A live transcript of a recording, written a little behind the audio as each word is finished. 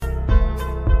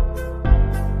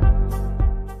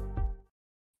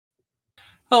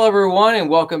Hello, everyone, and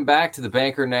welcome back to the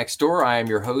Banker Next Door. I am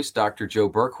your host, Dr. Joe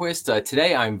Berquist.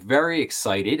 Today, I'm very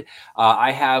excited.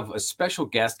 I have a special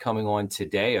guest coming on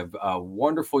today, a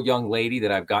wonderful young lady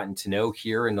that I've gotten to know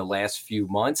here in the last few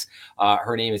months.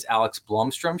 Her name is Alex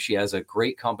Blomstrom. She has a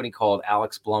great company called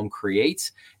Alex Blom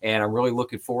Creates, and I'm really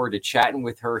looking forward to chatting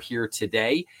with her here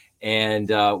today. And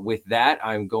with that,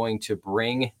 I'm going to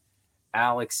bring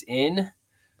Alex in.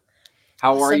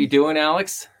 How are you Awesome. doing,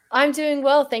 Alex? I'm doing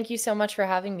well. Thank you so much for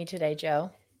having me today, Joe.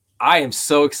 I am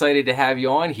so excited to have you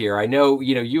on here. I know,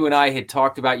 you and I had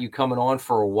talked about you coming on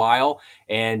for a while,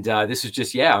 and this is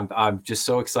just, I'm just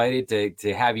so excited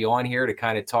to have you on here to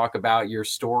kind of talk about your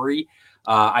story.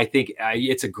 I think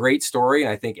it's a great story,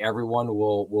 and I think everyone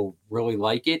will really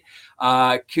like it.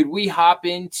 Could we hop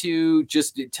into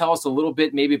just tell us a little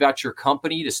bit maybe about your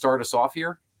company to start us off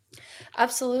here?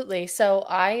 Absolutely. So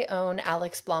I own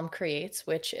Alex Blom Creates,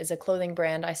 which is a clothing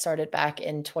brand I started back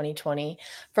in 2020.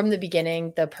 From the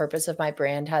beginning, the purpose of my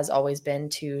brand has always been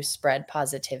to spread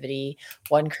positivity,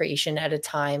 one creation at a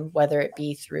time, whether it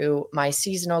be through my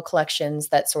seasonal collections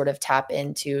that sort of tap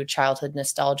into childhood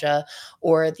nostalgia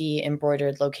or the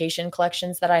embroidered location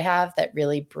collections that I have that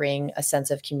really bring a sense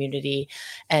of community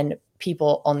and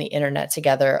people on the internet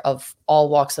together of all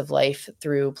walks of life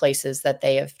through places that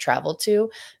they have traveled to,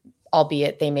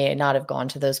 albeit they may not have gone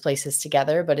to those places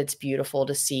together, but it's beautiful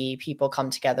to see people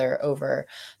come together over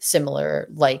similar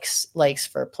likes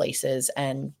for places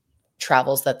and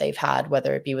travels that they've had,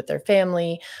 whether it be with their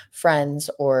family, friends,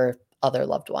 or other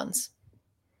loved ones.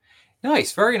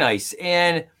 Nice, very nice.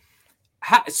 And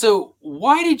so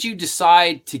why did you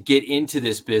decide to get into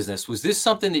this business? Was this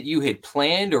something that you had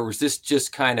planned, or was this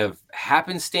just kind of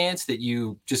happenstance that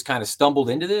you just kind of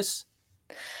stumbled into this?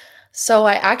 So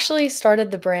I actually started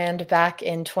the brand back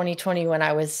in 2020 when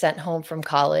I was sent home from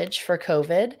college for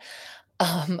COVID.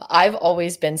 I've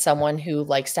always been someone who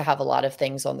likes to have a lot of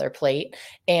things on their plate.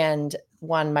 And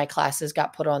when my classes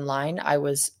got put online, I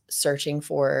was searching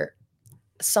for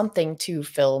something to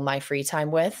fill my free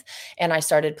time with. And I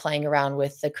started playing around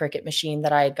with the Cricut machine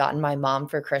that I had gotten my mom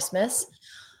for Christmas.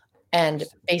 And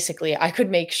basically, I could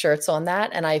make shirts on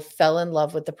that. And I fell in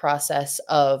love with the process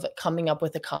of coming up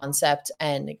with a concept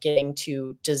and getting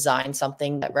to design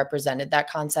something that represented that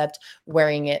concept,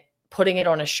 wearing it, putting it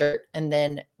on a shirt. And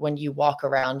then when you walk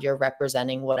around, you're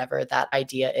representing whatever that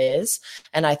idea is.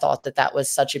 And I thought that that was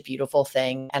such a beautiful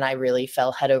thing. And I really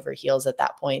fell head over heels at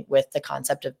that point with the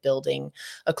concept of building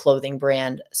a clothing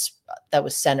brand that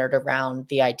was centered around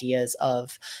the ideas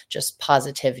of just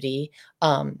positivity.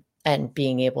 And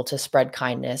being able to spread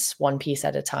kindness one piece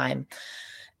at a time.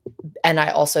 And I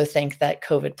also think that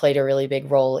COVID played a really big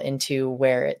role into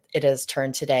where it has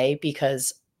turned today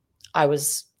because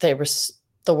the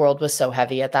world was so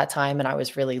heavy at that time. And I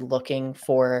was really looking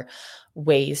for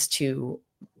ways to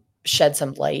shed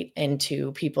some light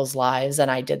into people's lives. And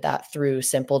I did that through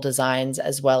simple designs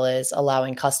as well as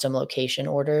allowing custom location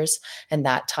orders. And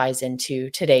that ties into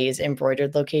today's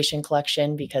embroidered location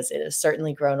collection because it has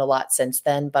certainly grown a lot since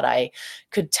then. But I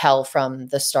could tell from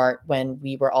the start when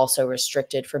we were also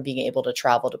restricted from being able to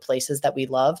travel to places that we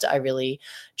loved. I really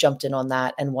jumped in on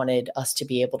that and wanted us to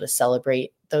be able to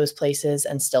celebrate those places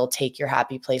and still take your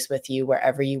happy place with you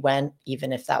wherever you went,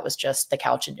 even if that was just the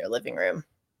couch in your living room.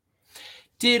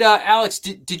 Did Alex?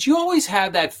 Did you always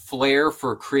have that flair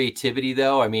for creativity,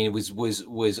 though? I mean, it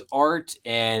was art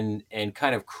and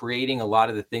kind of creating a lot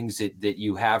of the things that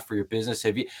you have for your business.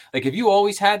 Have you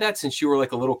always had that since you were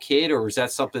like a little kid, or was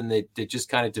that something that just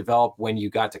kind of developed when you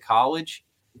got to college?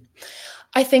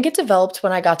 I think it developed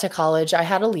when I got to college. I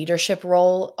had a leadership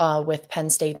role with Penn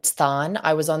State's Thon.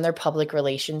 I was on their public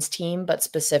relations team, but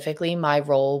specifically my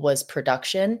role was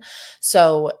production.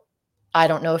 So I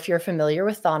don't know if you're familiar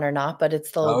with Thon or not, but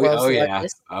it's the Oh yeah,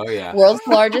 oh yeah. world's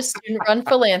largest student-run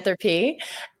philanthropy.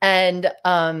 And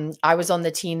I was on the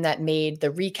team that made the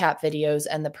recap videos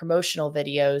and the promotional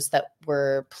videos that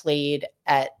were played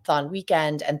at Thon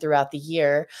Weekend and throughout the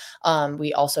year.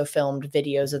 We also filmed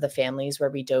videos of the families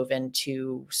where we dove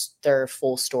into their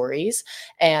full stories.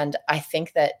 And I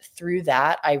think that through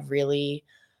that, I really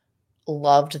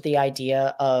loved the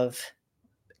idea of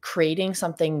creating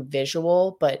something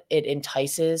visual, but it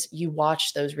entices. You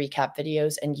watch those recap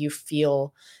videos and you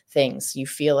feel things. You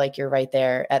feel like you're right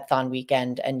there at Thon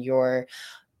Weekend and you're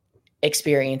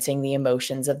experiencing the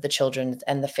emotions of the children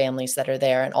and the families that are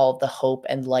there and all the hope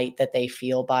and light that they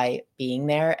feel by being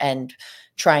there and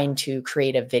trying to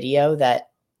create a video that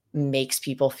makes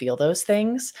people feel those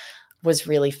things was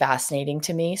really fascinating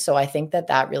to me. So I think that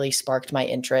that really sparked my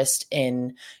interest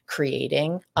in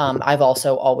creating. I've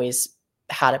also always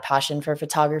had a passion for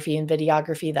photography and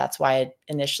videography. That's why I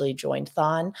initially joined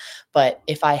Thon. But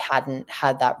if I hadn't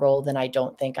had that role, then I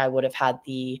don't think I would have had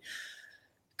the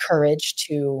courage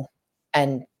to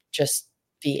and just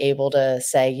be able to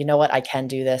say, you know what, I can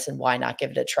do this and why not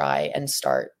give it a try and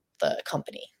start the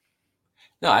company.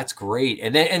 No, that's great.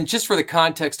 And then, and just for the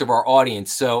context of our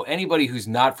audience, so anybody who's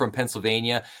not from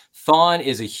Pennsylvania, Thon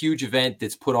is a huge event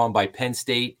that's put on by Penn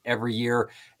State every year.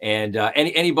 And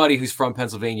anybody who's from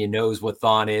Pennsylvania knows what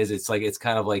Thon is. It's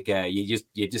kind of like you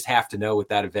just have to know what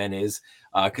that event is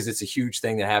because it's a huge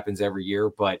thing that happens every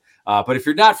year. But if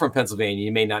you're not from Pennsylvania,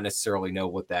 you may not necessarily know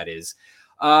what that is.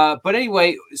 But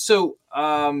anyway, so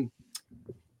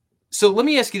let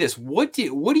me ask you this: what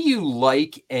do you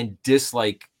like and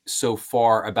dislike so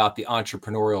far about the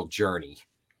entrepreneurial journey?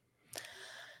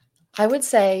 I would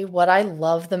say what I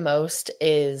love the most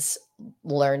is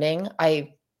learning.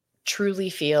 I truly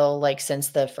feel like since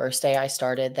the first day I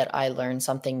started that I learned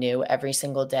something new every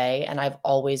single day, and I've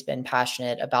always been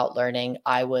passionate about learning.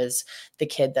 I was the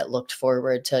kid that looked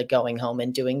forward to going home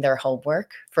and doing their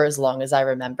homework for as long as I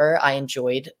remember. I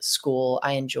enjoyed school,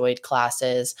 I enjoyed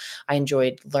classes, I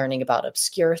enjoyed learning about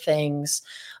obscure things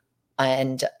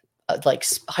and like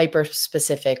hyper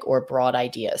specific or broad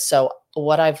ideas. So,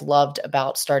 what I've loved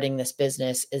about starting this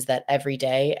business is that every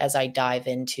day, as I dive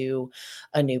into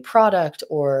a new product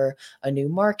or a new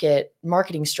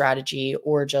marketing strategy,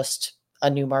 or just a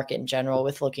new market in general,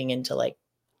 with looking into, like,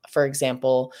 for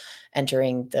example,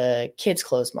 entering the kids'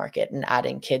 clothes market and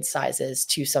adding kid sizes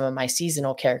to some of my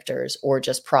seasonal characters, or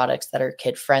just products that are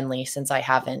kid friendly, since I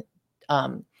haven't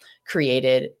um,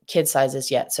 created kid sizes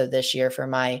yet. So this year for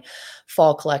my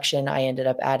fall collection, I ended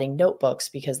up adding notebooks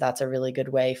because that's a really good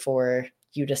way for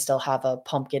you to still have a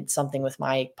pumpkin, something with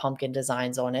my pumpkin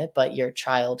designs on it, but your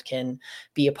child can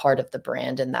be a part of the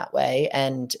brand in that way.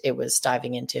 And it was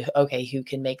diving into, okay, who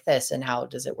can make this and how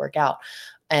does it work out?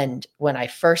 And when I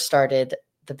first started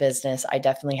the business, I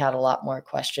definitely had a lot more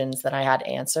questions than I had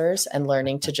answers, and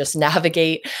learning to just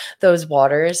navigate those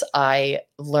waters, I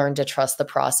learned to trust the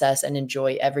process and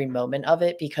enjoy every moment of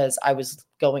it, because I was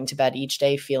going to bed each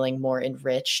day feeling more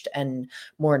enriched and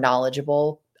more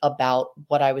knowledgeable about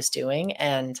what I was doing.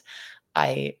 And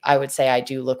I would say I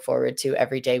do look forward to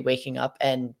every day waking up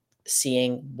and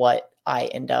seeing what I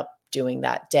end up doing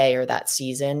that day or that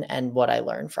season and what I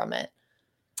learn from it.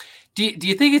 Do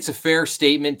you think it's a fair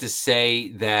statement to say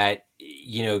that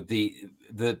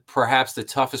the perhaps the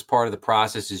toughest part of the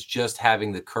process is just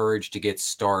having the courage to get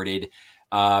started?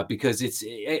 Because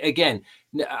again,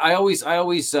 I always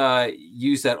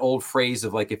use that old phrase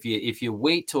of, like, if you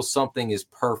wait till something is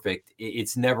perfect,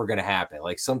 it's never going to happen.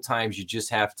 Like, sometimes you just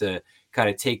have to kind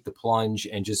of take the plunge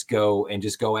and just go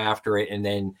after it, and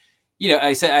then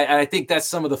I think that's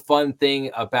some of the fun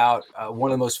thing about one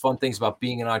of the most fun things about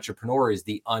being an entrepreneur is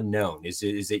the unknown. Is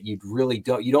that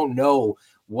you don't know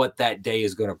what that day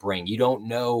is going to bring. You don't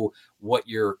know what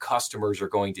your customers are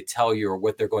going to tell you or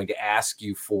what they're going to ask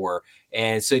you for.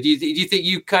 And so, do you think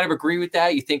you kind of agree with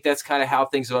that? You think that's kind of how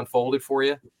things have unfolded for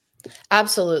you?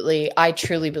 Absolutely. I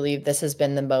truly believe this has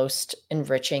been the most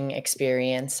enriching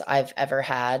experience I've ever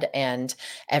had. And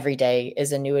every day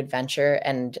is a new adventure.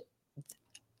 And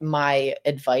my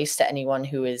advice to anyone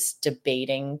who is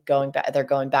debating going back, they're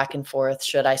going back and forth.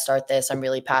 Should I start this? I'm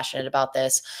really passionate about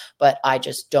this, but I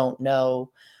just don't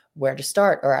know where to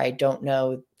start, or I don't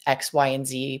know X, Y, and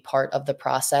Z part of the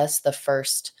process. The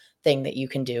first thing that you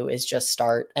can do is just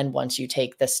start. And once you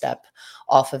take the step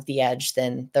off of the edge,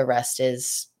 then the rest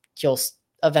is you'll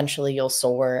eventually you'll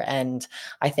soar. And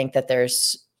I think that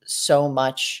there's so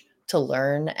much to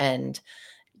learn, and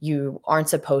you aren't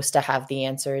supposed to have the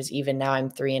answers. Even now,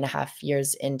 I'm 3.5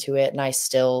 years into it, and I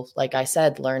still, like I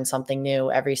said, learn something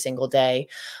new every single day.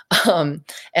 Um,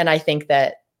 and I think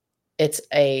that it's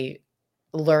a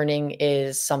learning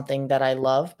is something that I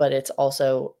love, but it's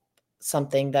also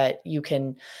something that you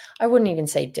can, I wouldn't even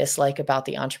say dislike about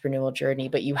the entrepreneurial journey,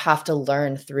 but you have to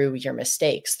learn through your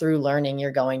mistakes. Through learning,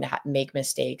 you're going to make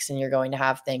mistakes, and you're going to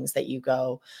have things that you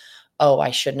go, oh,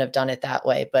 I shouldn't have done it that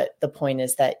way. But the point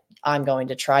is that I'm going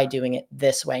to try doing it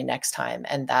this way next time.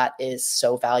 And that is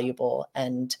so valuable.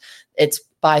 And it's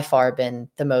by far been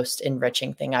the most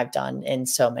enriching thing I've done in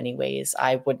so many ways.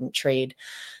 I wouldn't trade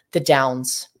the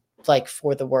downs like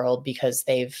for the world, because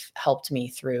they've helped me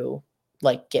through,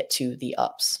 like, get to the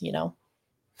ups, you know?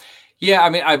 Yeah, I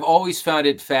mean, I've always found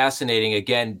it fascinating.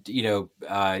 Again,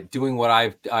 doing what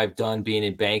I've done, being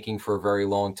in banking for a very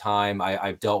long time,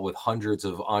 I've dealt with hundreds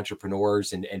of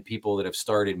entrepreneurs and people that have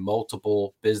started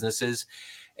multiple businesses.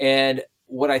 And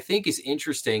what I think is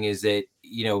interesting is that,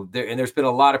 there's been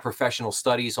a lot of professional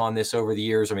studies on this over the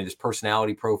years. I mean, there's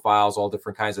personality profiles, all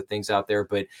different kinds of things out there,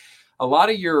 but a lot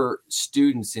of your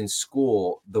students in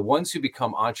school, the ones who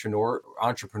become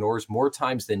entrepreneurs more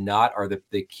times than not are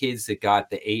the kids that got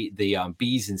the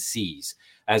B's and C's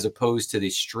as opposed to the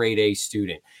straight A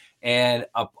student. And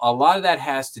a lot of that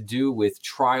has to do with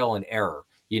trial and error.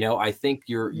 I think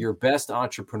your best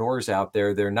entrepreneurs out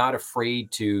there, they're not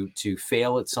afraid to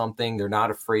fail at something. They're not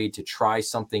afraid to try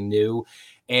something new.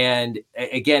 And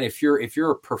again, if you're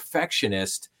a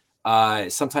perfectionist,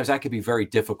 sometimes that could be very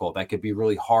difficult. That could be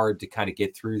really hard to kind of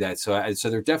get through that. So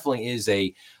there definitely is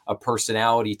a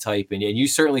personality type, and you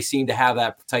certainly seem to have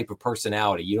that type of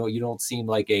personality. You don't seem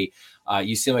like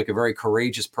you seem like a very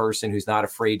courageous person who's not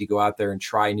afraid to go out there and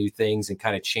try new things and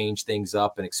kind of change things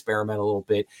up and experiment a little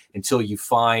bit until you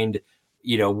find,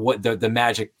 what the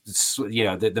magic,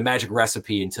 the magic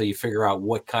recipe, until you figure out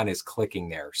what kind of is clicking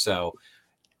there. So,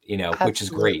 which is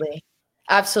great. Absolutely.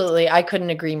 Absolutely. I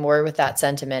couldn't agree more with that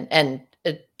sentiment. And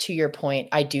to your point,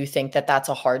 I do think that that's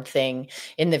a hard thing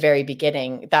in the very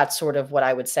beginning. That's sort of what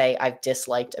I would say I've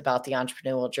disliked about the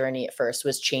entrepreneurial journey at first,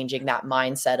 was changing that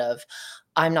mindset of,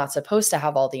 I'm not supposed to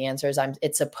have all the answers.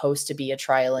 It's supposed to be a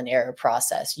trial and error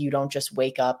process. You don't just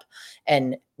wake up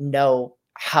and know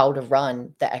how to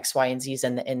run the X, Y, and Z's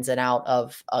and the ins and out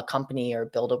of a company or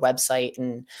build a website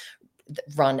and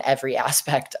run every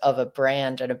aspect of a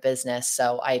brand and a business.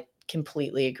 So I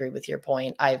completely agree with your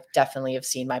point. I definitely have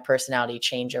seen my personality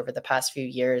change over the past few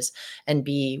years and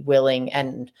be willing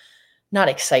and not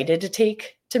excited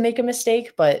to make a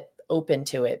mistake, but open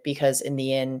to it, because in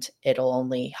the end, it'll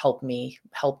only help me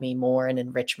more and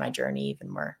enrich my journey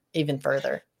even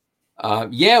further.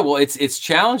 Yeah, well, it's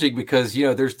challenging because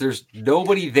there's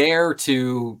nobody there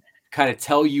to kind of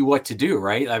tell you what to do,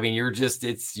 right? I mean, you're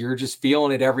just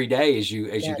feeling it every day as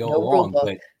you Yeah, go no rule along. book.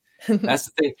 But that's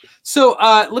the thing. So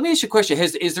let me ask you a question.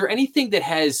 Is there anything that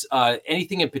has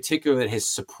anything in particular that has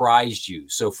surprised you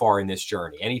so far in this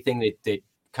journey? Anything that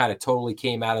kind of totally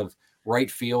came out of right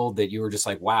field that you were just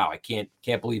like, wow, I can't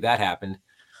believe that happened?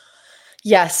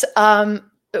 Yes.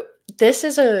 This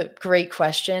is a great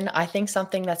question. I think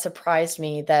something that surprised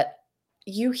me, that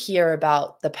you hear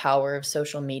about the power of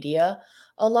social media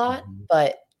a lot, Mhm.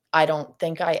 but I don't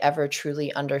think I ever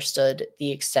truly understood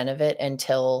the extent of it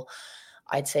until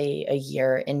I'd say a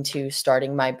year into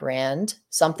starting my brand.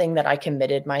 Something that I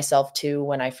committed myself to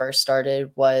when I first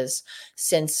started was,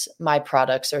 since my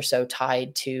products are so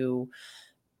tied to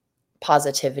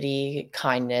positivity,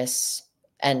 kindness,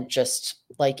 and just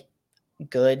like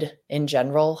good in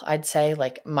general, I'd say,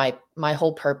 like my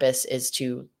whole purpose is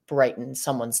to brighten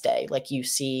someone's day. Like, you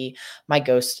see my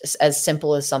ghost, as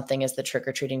simple as something as the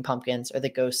trick-or-treating pumpkins or the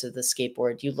ghost of the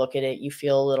skateboard. You look at it, you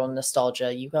feel a little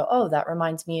nostalgia. You go, oh, that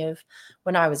reminds me of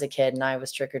when I was a kid and I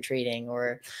was trick-or-treating.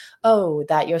 Or, oh,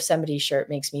 that Yosemite shirt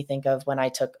makes me think of when I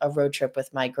took a road trip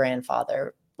with my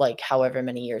grandfather, like however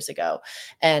many years ago.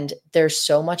 And there's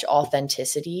so much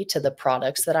authenticity to the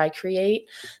products that I create,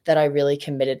 that I really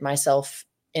committed myself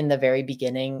in the very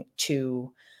beginning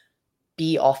to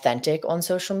be authentic on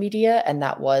social media. And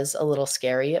that was a little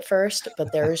scary at first,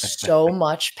 but there is so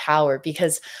much power,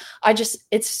 because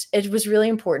it was really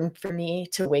important for me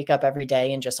to wake up every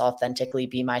day and just authentically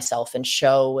be myself and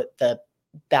show the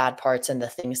bad parts and the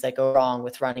things that go wrong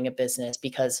with running a business,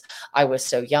 because I was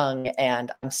so young,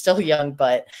 and I'm still young,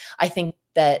 but I think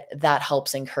that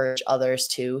helps encourage others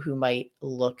too, who might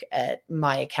look at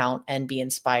my account and be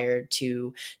inspired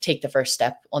to take the first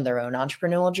step on their own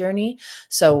entrepreneurial journey.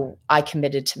 So I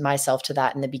committed to myself to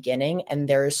that in the beginning. And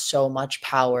there is so much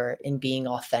power in being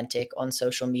authentic on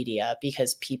social media,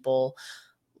 because people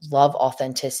love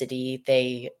authenticity.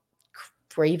 They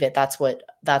crave it. That's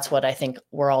what I think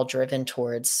we're all driven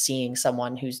towards, seeing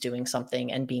someone who's doing something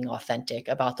and being authentic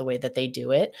about the way that they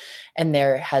do it. And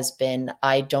there has been,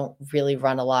 I don't really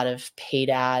run a lot of paid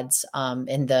ads.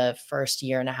 In the first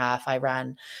year and a half, I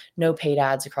ran no paid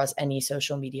ads across any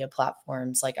social media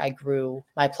platforms. Like, I grew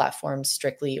my platforms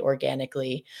strictly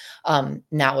organically.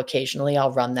 Now occasionally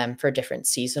I'll run them for different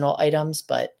seasonal items,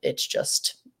 but it's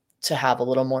just to have a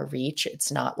little more reach.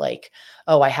 It's not like,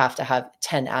 oh, I have to have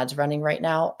 10 ads running right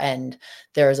now. And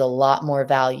there's a lot more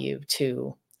value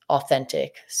to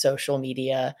authentic social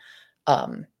media,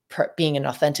 being an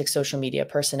authentic social media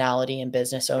personality and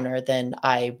business owner, than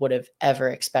I would have ever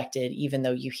expected. Even though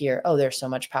you hear, oh, there's so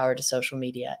much power to social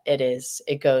media,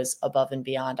 it goes above and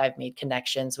beyond. I've made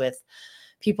connections with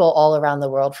people all around the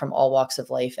world from all walks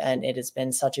of life, and it has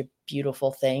been such a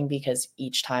beautiful thing, because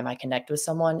each time I connect with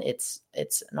someone, it's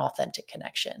an authentic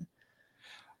connection.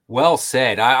 Well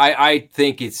said. I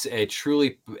think it's a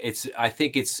truly, I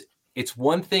think it's it's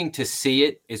one thing to see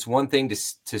it. It's one thing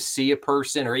to see a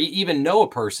person or even know a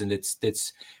person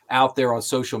that's out there on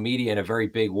social media in a very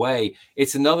big way.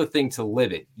 It's another thing to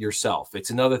live it yourself. It's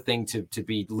another thing to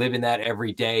be living that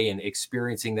every day and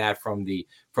experiencing that from the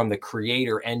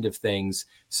creator end of things.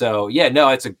 So yeah, no,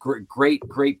 it's a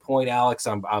great point, Alex.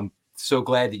 I'm so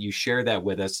glad that you shared that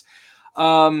with us.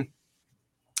 Um,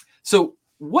 so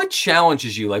what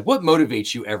challenges you? Like what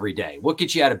motivates you every day? What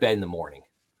gets you out of bed in the morning?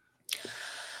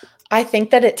 I think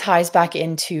that it ties back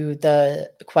into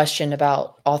the question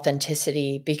about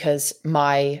authenticity because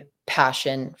my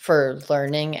passion for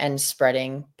learning and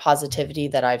spreading positivity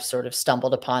that I've sort of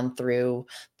stumbled upon through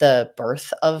the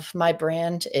birth of my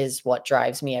brand is what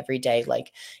drives me every day.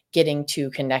 Like getting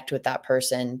to connect with that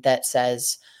person that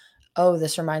says, "Oh,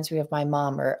 this reminds me of my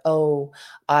mom," or, "Oh,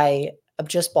 I have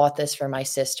just bought this for my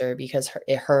sister because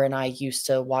her and I used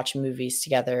to watch movies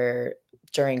together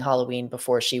during Halloween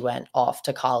before she went off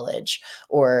to college,"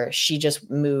 or, "She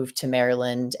just moved to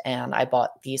Maryland and I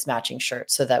bought these matching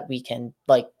shirts so that we can,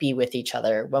 like, be with each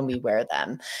other when we wear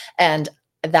them." And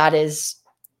that is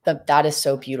that is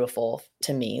so beautiful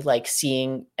to me, like,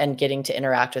 seeing and getting to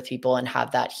interact with people and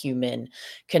have that human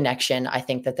connection. I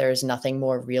think that there is nothing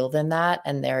more real than that.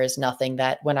 And there is nothing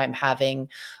that when I'm having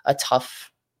a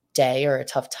tough day or a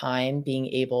tough time, being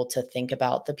able to think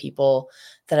about the people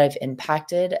that I've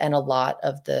impacted and a lot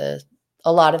of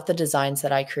the designs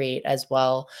that I create as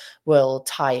well will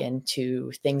tie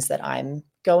into things that I'm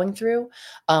going through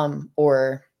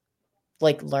or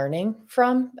like learning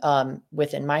from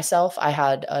within myself. I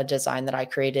had a design that I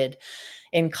created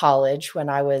in college when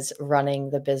I was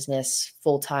running the business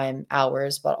full-time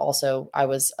hours, but also I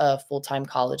was a full-time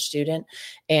college student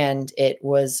and it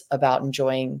was about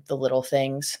enjoying the little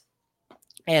things.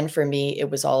 And for me,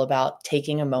 it was all about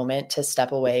taking a moment to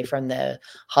step away from the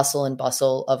hustle and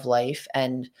bustle of life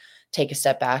and take a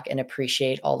step back and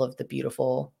appreciate all of the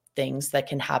beautiful things that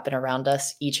can happen around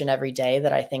us each and every day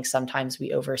that I think sometimes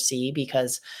we oversee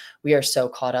because we are so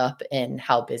caught up in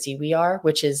how busy we are,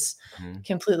 which is Mhm.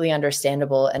 completely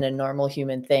understandable and a normal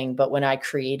human thing. But when I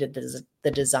created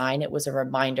the design, it was a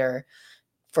reminder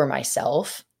for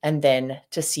myself and then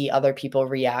to see other people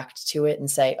react to it and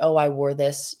say, "Oh, I wore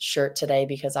this shirt today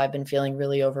because I've been feeling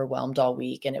really overwhelmed all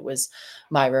week." And it was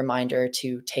my reminder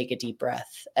to take a deep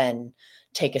breath and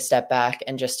take a step back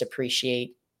and just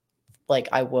appreciate, like,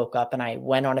 I woke up and I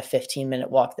went on a 15-minute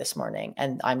walk this morning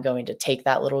and I'm going to take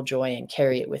that little joy and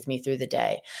carry it with me through the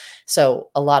day. So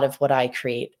a lot of what I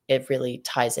create, it really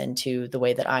ties into the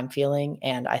way that I'm feeling.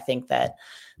 And I think that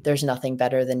there's nothing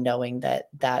better than knowing that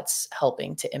that's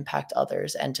helping to impact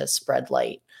others and to spread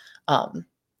light um,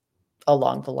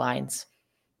 along the lines.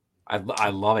 I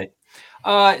love it.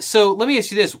 So let me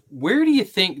ask you this: where do you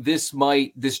think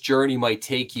this journey might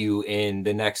take you in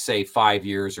the next, say, 5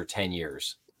 years or 10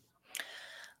 years?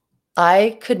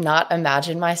 I could not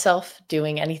imagine myself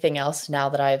doing anything else now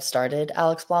that I have started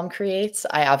Alex Blom Creates.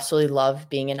 I absolutely love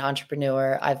being an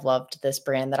entrepreneur. I've loved this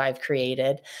brand that I've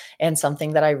created. And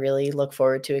something that I really look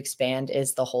forward to expand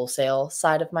is the wholesale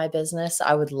side of my business.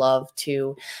 I would love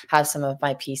to have some of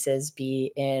my pieces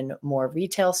be in more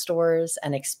retail stores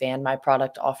and expand my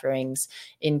product offerings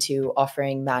into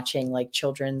offering matching like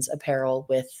children's apparel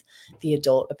with the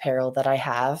adult apparel that I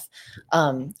have.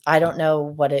 I don't know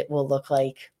what it will look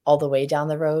like all the way down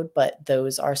the road, but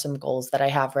those are some goals that I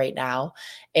have right now.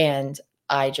 And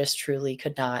I just truly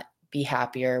could not be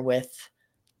happier with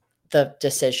the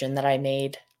decision that I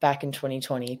made back in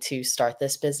 2020 to start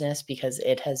this business because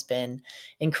it has been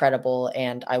incredible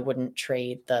and I wouldn't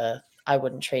trade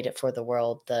it for the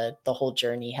world. The whole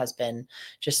journey has been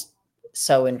just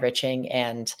so enriching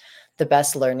and the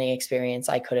best learning experience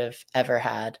I could have ever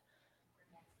had.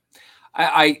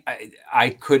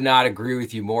 I could not agree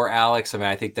with you more, Alex. I mean,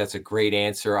 I think that's a great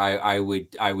answer. I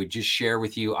would just share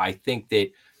with you. I think that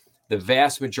the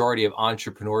vast majority of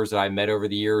entrepreneurs that I met over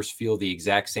the years feel the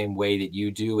exact same way that you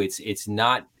do. It's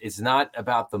not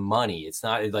about the money. It's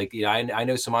not like, I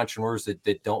know some entrepreneurs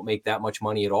that don't make that much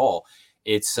money at all.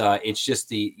 It's just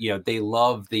they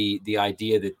love the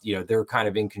idea that they're kind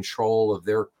of in control of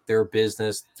their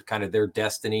business, kind of their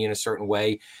destiny in a certain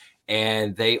way,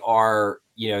 and they are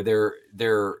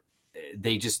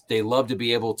they love to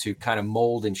be able to kind of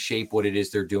mold and shape what it is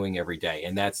they're doing every day,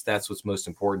 and that's what's most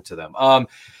important to them.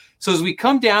 So as we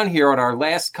come down here on our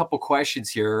last couple questions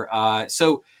here,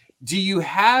 so do you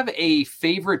have a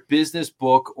favorite business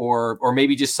book or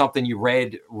maybe just something you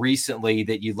read recently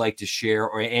that you'd like to share?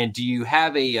 And do you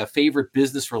have a favorite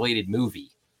business related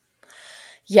movie?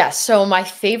 Yes. So my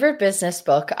favorite business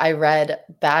book I read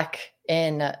back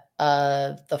in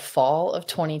the fall of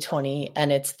 2020,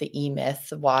 and it's the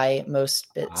E-Myth, why most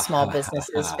small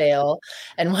businesses fail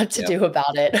and what to Yep. do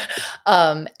about it.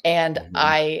 And Mhm.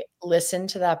 I listened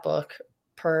to that book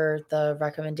per the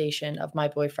recommendation of my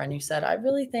boyfriend, who said, I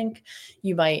really think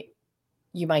you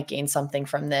might gain something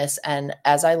from this. And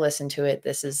as I listened to it,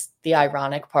 this is the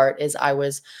ironic part, is I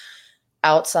was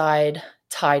outside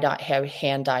tie-dye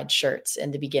hand-dyed shirts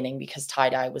in the beginning because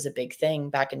tie-dye was a big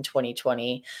thing back in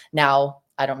 2020. Now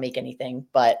I don't make anything,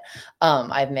 but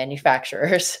I have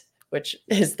manufacturers, which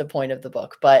is the point of the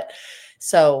book. But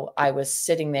so I was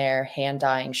sitting there hand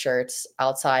dyeing shirts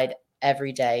outside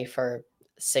every day for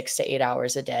 6 to 8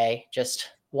 hours a day, just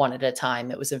one at a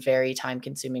time. It was a very time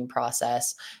consuming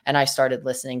process. And I started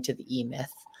listening to the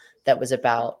E-Myth that was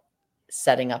about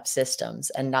setting up systems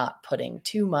and not putting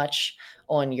too much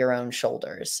on your own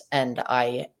shoulders. And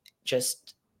I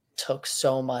just took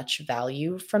so much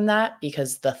value from that,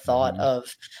 because the thought Mhm.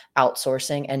 of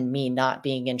outsourcing and me not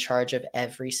being in charge of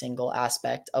every single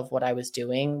aspect of what I was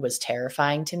doing was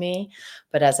terrifying to me.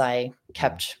 But as I Mhm.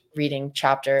 kept reading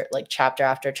chapter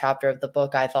after chapter of the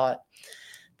book, I thought,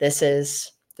 this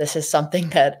is something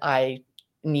that I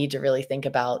need to really think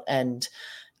about. And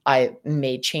I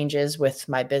made changes with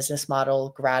my business model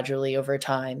gradually over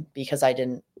time, because I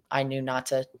knew not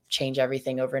to change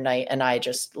everything overnight. And I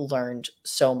just learned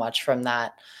so much from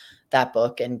that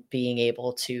book, and being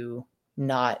able to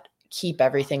not keep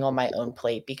everything on my own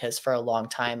plate, because for a long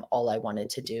time all I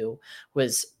wanted to do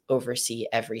was oversee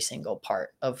every single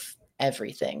part of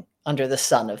everything under the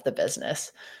sun of the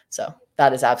business. So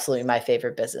that is absolutely my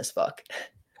favorite business book.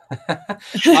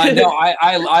 No,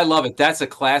 I love it. That's a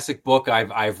classic book.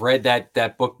 I've read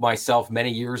that book myself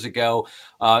many years ago.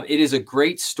 It is a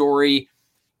great story,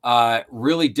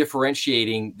 really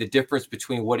differentiating the difference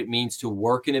between what it means to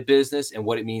work in a business and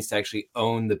what it means to actually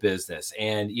own the business.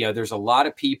 And there's a lot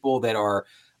of people that are,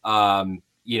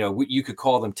 you could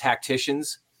call them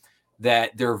tacticians,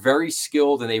 that they're very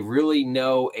skilled and they really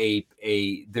know they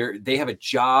have a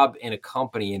job in a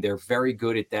company and they're very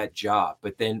good at that job.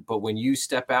 But when you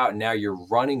step out and now you're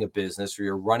running a business or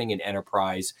you're running an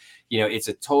enterprise, it's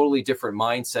a totally different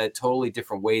mindset, totally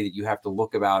different way that you have to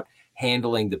look about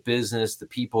handling the business, the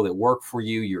people that work for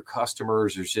you, your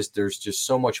customers. There's just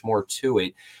so much more to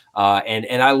it.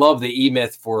 And I love the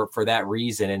E-Myth for that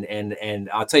reason. And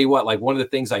I'll tell you what, like, one of the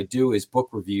things I do is book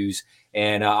reviews.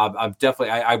 And I'm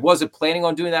definitely, I wasn't planning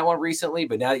on doing that one recently,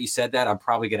 but now that you said that, I'm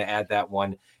probably going to add that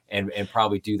one and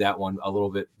probably do that one a little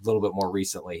bit more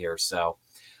recently here. So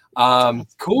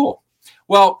cool.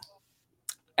 Well,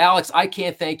 Alex, I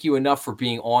can't thank you enough for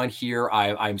being on here.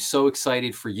 I'm so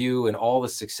excited for you and all the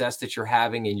success that you're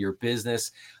having in your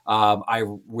business. I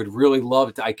would really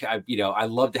love to, I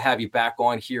love to have you back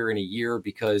on here in a year,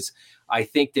 because I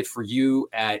think that for you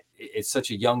at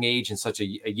such a young age and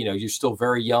you're still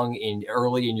very young and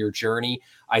early in your journey.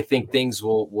 I think things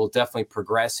will definitely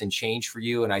progress and change for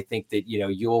you. And I think that,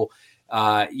 you'll,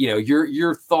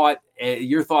 your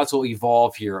thoughts will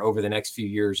evolve here over the next few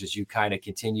years as you kind of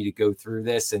continue to go through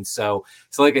this. And so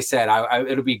like I said,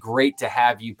 it'll be great to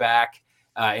have you back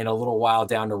in a little while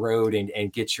down the road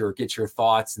and get your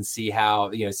thoughts and see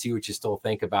see what you still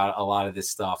think about a lot of this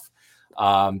stuff.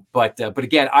 But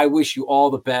again, I wish you all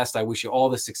the best. I wish you all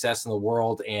the success in the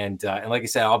world. And like I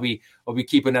said, I'll be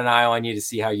keeping an eye on you to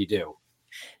see how you do.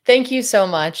 Thank you so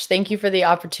much. Thank you for the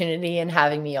opportunity and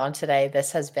having me on today.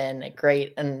 This has been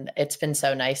great, and it's been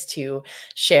so nice to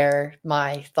share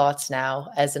my thoughts now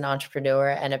as an entrepreneur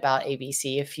and about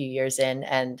ABC a few years in.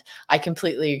 And I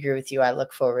completely agree with you. I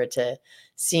look forward to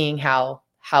seeing how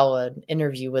an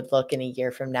interview would look in a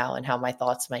year from now, and how my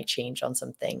thoughts might change on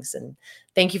some things. And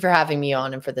thank you for having me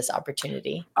on and for this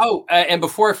opportunity. Oh, and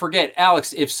before I forget,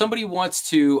 Alex, if somebody wants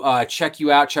to check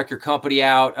you out, check your company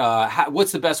out,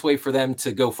 what's the best way for them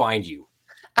to go find you?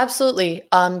 Absolutely.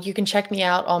 You can check me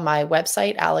out on my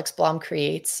website,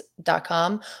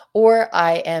 alexblomcreates.com, or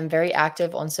I am very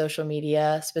active on social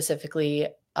media, specifically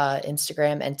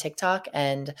Instagram and TikTok.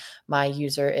 And my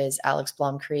user is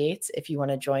alexblomcreates if you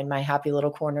want to join my happy little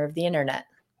corner of the internet.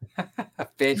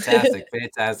 Fantastic.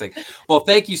 Fantastic. Well,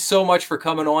 thank you so much for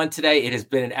coming on today. It has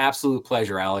been an absolute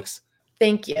pleasure, Alex.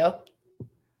 Thank you.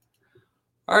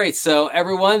 All right, so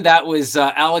everyone, that was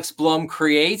Alex Blom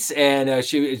Creates, and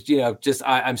she was,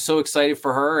 I'm so excited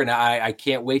for her, and I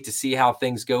can't wait to see how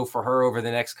things go for her over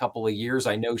the next couple of years.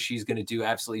 I know she's going to do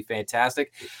absolutely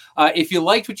fantastic. If you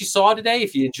liked what you saw today,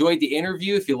 if you enjoyed the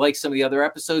interview, if you like some of the other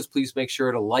episodes, please make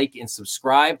sure to like and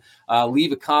subscribe.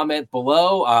 Leave a comment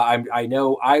below. I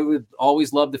know I would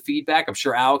always love the feedback. I'm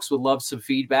sure Alex would love some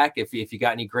feedback if you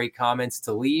got any great comments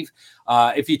to leave.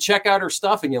 If you check out her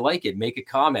stuff and you like it, make a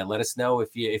comment. Let us know if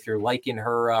if you're liking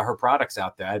her products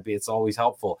out there. It's always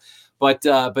helpful. But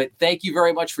thank you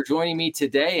very much for joining me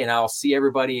today, and I'll see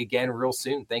everybody again real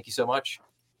soon. Thank you so much.